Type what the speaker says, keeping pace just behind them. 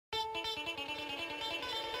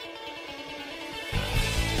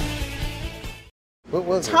What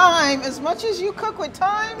was it? Thyme, as much as you cook with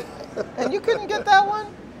thyme, and you couldn't get that one?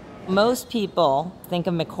 Most people think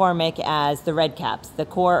of McCormick as the red caps, the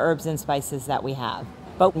core herbs and spices that we have,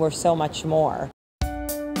 but we're so much more.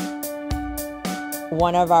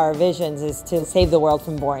 One of our visions is to save the world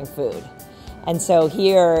from boring food. And so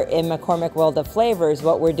here in McCormick World of Flavors,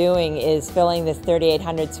 what we're doing is filling this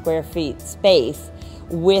 3,800 square feet space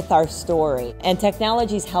with our story. And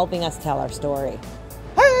technology is helping us tell our story.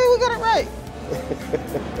 Hey, we got it right.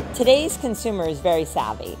 Today's consumer is very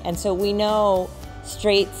savvy, and so we know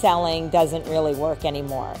straight selling doesn't really work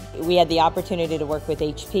anymore. We had the opportunity to work with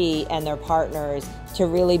HP and their partners to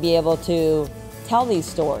really be able to tell these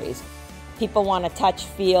stories. People want to touch,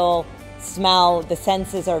 feel, smell. The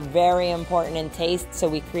senses are very important in taste, so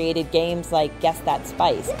we created games like Guess That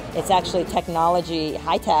Spice. It's actually technology,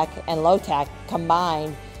 high tech and low tech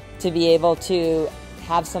combined to be able to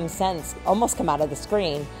have some sense almost come out of the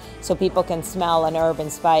screen so people can smell an herb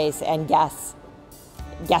and spice and guess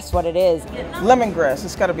what it is. Lemongrass,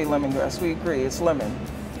 it's got to be lemongrass. We agree, it's lemon.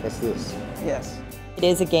 That's this. Yes. It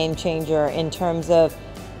is a game changer in terms of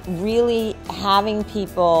really having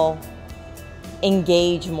people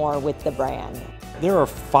engage more with the brand. There are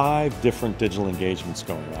 5 different digital engagements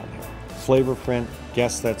going on here. Flavor Print,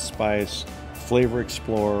 Guess That Spice, Flavor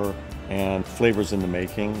Explorer, and Flavors in the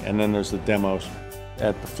Making. And then there's the demos.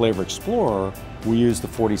 At the Flavor Explorer, we use the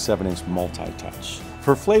 47-inch multi-touch.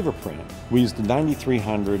 For Flavor Print, we use the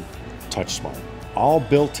 9300 TouchSmart. All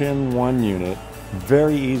built in one unit,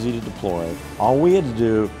 very easy to deploy. All we had to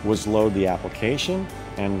do was load the application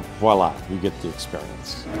and voila, you get the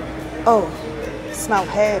experience. Oh, smell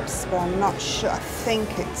herbs, but I'm not sure. I think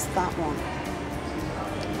it's that one.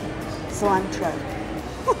 Cilantro.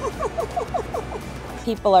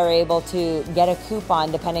 People are able to get a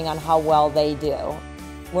coupon depending on how well they do.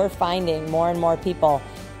 We're finding more and more people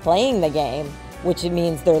playing the game, which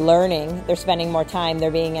means they're learning, they're spending more time, they're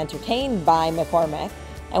being entertained by McCormick,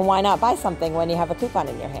 and why not buy something when you have a coupon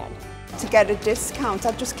in your hand? To get a discount,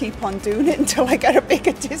 I just keep on doing it until I get a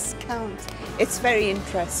bigger discount. It's very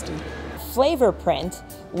interesting. Flavor Print,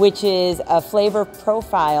 which is a flavor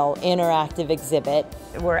profile interactive exhibit.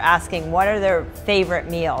 We're asking what are their favorite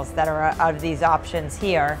meals that are out of these options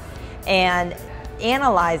here, and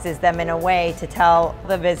analyzes them in a way to tell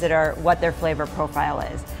the visitor what their flavor profile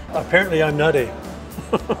is. Apparently I'm nutty.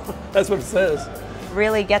 That's what it says.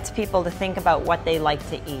 Really gets people to think about what they like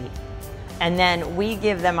to eat. And then we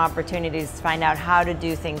give them opportunities to find out how to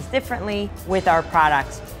do things differently with our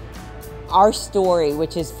products. Our story,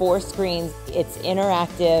 which is 4 screens, it's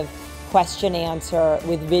interactive, question answer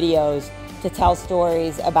with videos to tell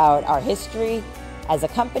stories about our history as a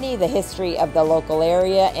company, the history of the local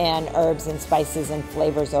area, and herbs and spices and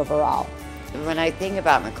flavors overall. When I think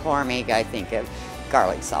about McCormick, I think of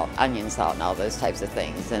garlic salt, onion salt, and all those types of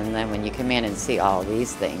things. And then when you come in and see all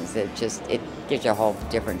these things, it gives you a whole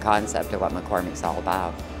different concept of what McCormick's all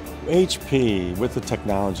about. HP, with the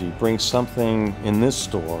technology, brings something in this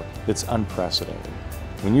store that's unprecedented.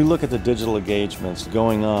 When you look at the digital engagements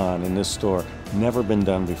going on in this store, never been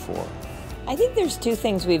done before. I think there's 2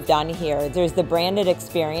 things we've done here. There's the branded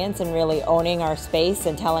experience and really owning our space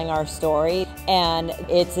and telling our story. And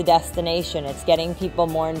it's a destination. It's getting people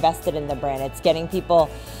more invested in the brand. It's getting people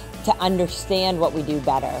to understand what we do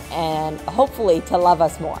better and hopefully to love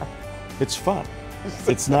us more. It's fun.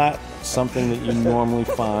 It's not something that you normally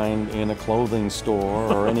find in a clothing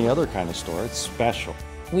store or any other kind of store. It's special.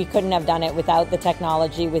 We couldn't have done it without the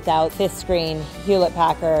technology, without fifth screen,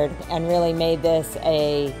 Hewlett-Packard, and really made this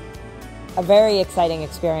a very exciting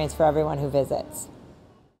experience for everyone who visits.